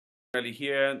Really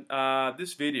here.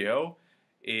 This video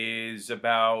is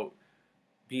about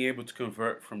being able to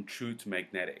convert from true to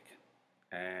magnetic.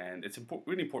 And it's a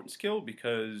really important skill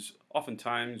because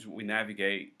oftentimes we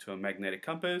navigate to a magnetic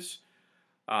compass,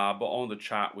 but on the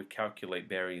chart we calculate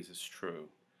bearings as true.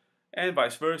 And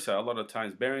vice versa, a lot of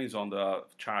times bearings on the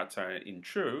charts are in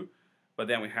true, but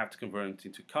then we have to convert them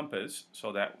into compass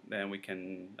so that then we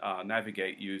can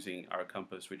navigate using our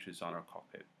compass, which is on our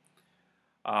cockpit.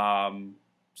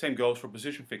 Same goes for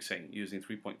position fixing. Using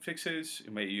 3-point fixes,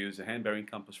 you may use a hand bearing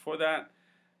compass for that,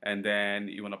 and then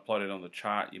you want to plot it on the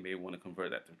chart. You may want to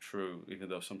convert that to true, even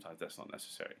though sometimes that's not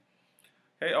necessary.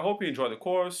 Okay, I hope you enjoy the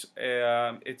course.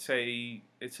 It's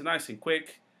nice and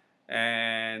quick,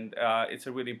 and it's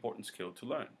a really important skill to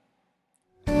learn.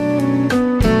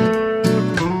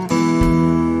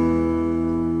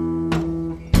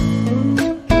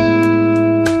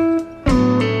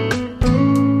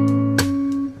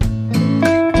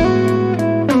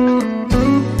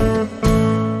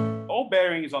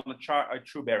 Bearings on the chart are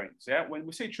true bearings. Yeah, when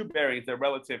we say true bearings, they're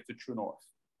relative to true north.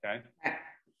 Okay,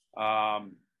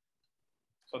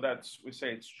 so we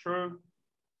say it's true.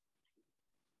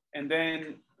 And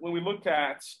then when we look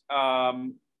at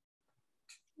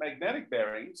magnetic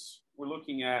bearings, we're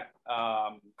looking at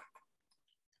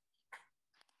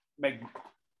when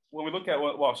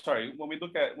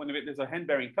there's a hand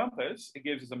bearing compass, it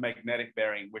gives us a magnetic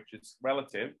bearing, which is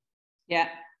relative. Yeah.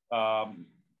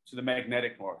 To the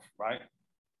magnetic north, right?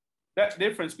 That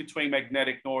difference between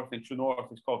magnetic north and true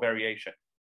north is called variation.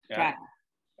 Yeah. Okay.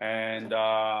 And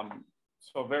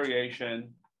so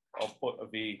variation, I'll put a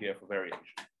V here for variation.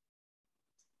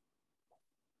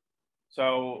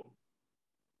 So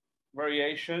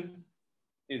variation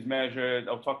is measured,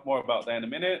 I'll talk more about that in a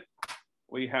minute.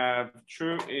 We have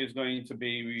true is going to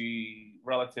be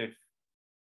relative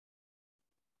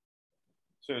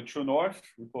to true north.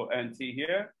 We put NT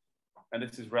here. And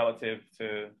this is relative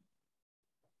to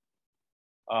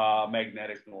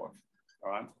magnetic north,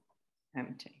 all right?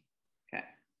 Empty, okay.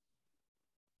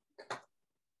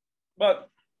 But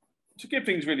to keep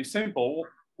things really simple,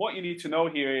 what you need to know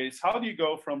here is how do you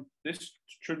go from this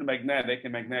true to magnetic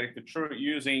and magnetic to true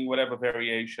using whatever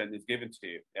variation is given to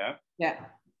you, yeah? Yeah.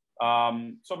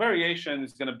 So variation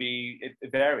is gonna be, it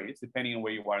varies depending on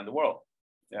where you are in the world,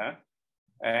 yeah?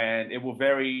 And it will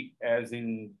vary as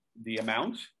in the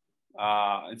amount.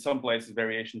 In some places,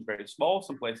 variation is very small.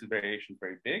 Some places, variation is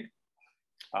very big.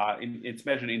 It's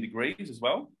measured in degrees as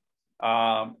well.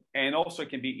 And also it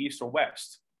can be east or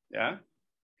west. Yeah.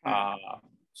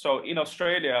 So in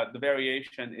Australia, the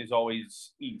variation is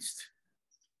always east.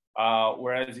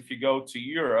 Whereas if you go to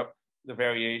Europe, the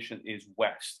variation is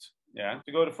west. Yeah.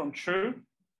 To go from true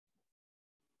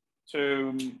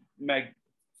to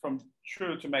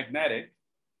magnetic,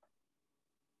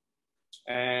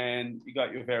 and you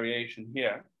got your variation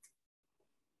here.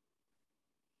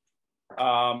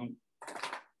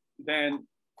 Then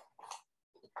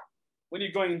when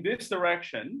you're going this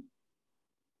direction,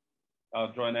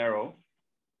 I'll draw an arrow,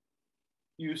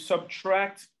 you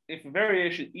subtract, if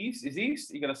variation east is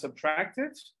east, you're gonna subtract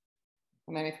it.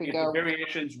 And then if we if go the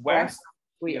variation's west,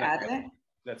 we add it.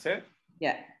 That's it.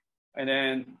 Yeah. And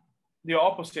then the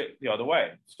opposite the other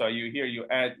way. So you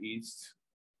add east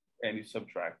and you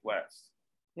subtract west.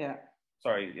 Yeah.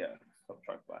 Sorry, yeah,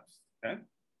 subtract west. Okay.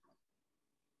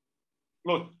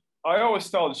 Look, I always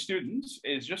tell the students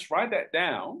is just write that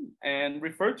down and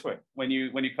refer to it when you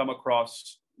come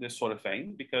across this sort of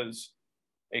thing, because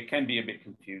it can be a bit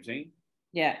confusing.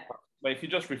 Yeah. But if you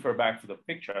just refer back to the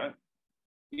picture,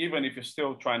 even if you're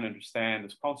still trying to understand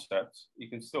this concept, you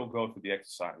can still go through the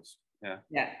exercise. Yeah.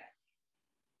 Yeah.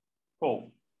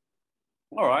 Cool.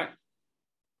 All right.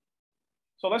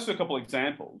 So let's do a couple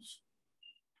examples.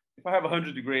 If I have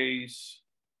 100 degrees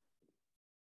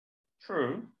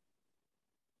true,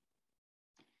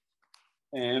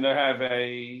 and I have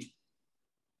a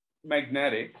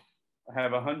magnetic, I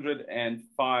have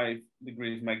 105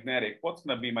 degrees magnetic, what's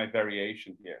going to be my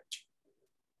variation here?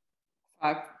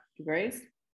 5 degrees.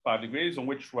 5 degrees, on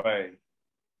which way?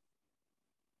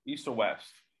 East or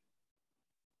west?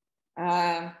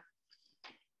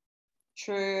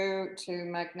 True to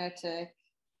magnetic.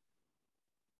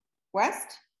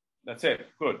 West? That's it.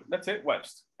 Good. That's it.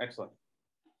 West. Excellent.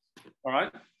 All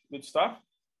right. Good stuff.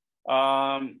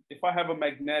 If I have a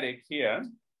magnetic here,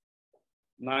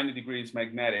 90 degrees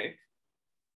magnetic,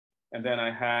 and then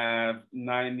I have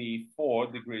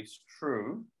 94 degrees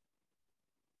true,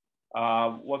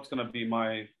 what's going to be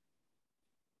my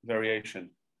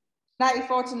variation?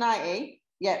 94 to 90.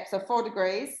 Yep. So 4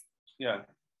 degrees. Yeah.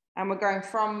 And we're going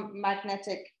from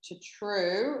magnetic to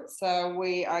true. So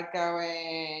we are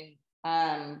going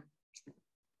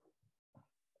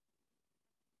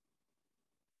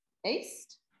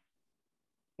east?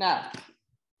 No.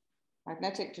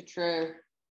 Magnetic to true,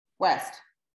 west.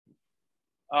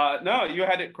 No, you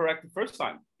had it correct the first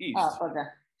time, east. Oh, okay.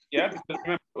 Yeah, because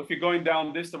remember, if you're going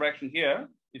down this direction here,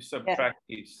 you subtract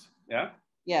east. Yeah?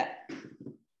 Yeah.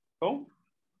 Cool?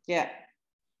 Yeah.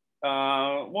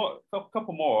 Well, a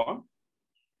couple more.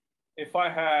 If I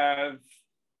have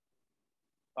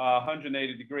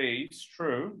 180 degrees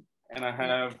true, and I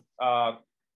have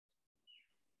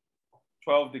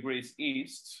 12 degrees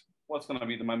east, what's going to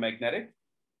be my magnetic?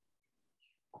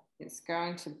 It's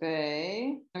going to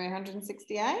be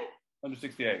 168.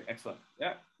 168, excellent.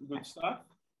 Yeah, good stuff.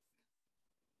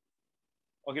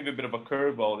 I'll give you a bit of a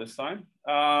curveball this time.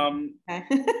 Okay.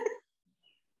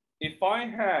 If I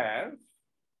have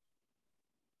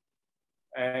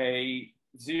a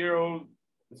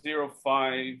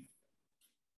 0.05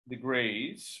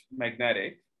 degrees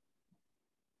magnetic,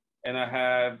 and I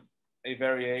have a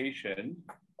variation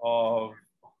of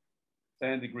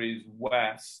 10 degrees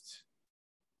west,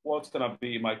 what's going to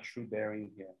be my true bearing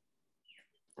here?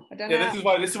 I don't know.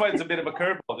 This is why it's a bit of a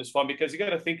curveball, this one, because you got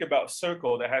to think about a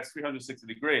circle that has 360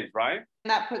 degrees, right?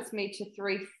 And that puts me to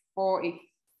 340,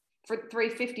 for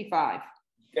 355.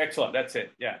 Excellent, that's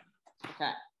it, yeah.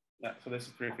 Okay. Yeah, so this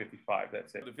is 355,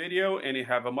 that's it. The video, and you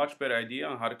have a much better idea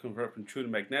on how to convert from true to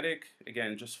magnetic.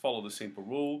 Again, just follow the simple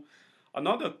rule.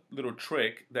 Another little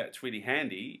trick that's really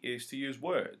handy is to use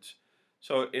words.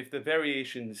 So if the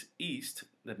variation is east,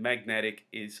 the magnetic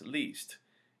is least.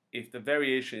 If the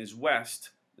variation is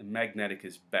west, the magnetic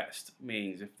is best.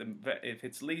 Means if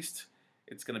it's least,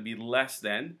 it's going to be less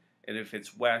than, and if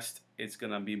it's west, it's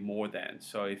going to be more than.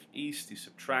 So if east, you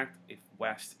subtract. If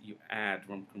west, you add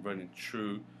from converting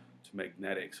true to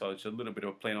magnetic. So it's a little bit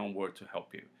of a plain on word to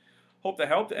help you. Hope that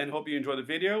helped, and hope you enjoyed the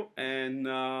video, and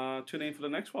tune in for the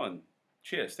next one.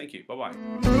 Cheers. Thank you.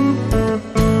 Bye-bye.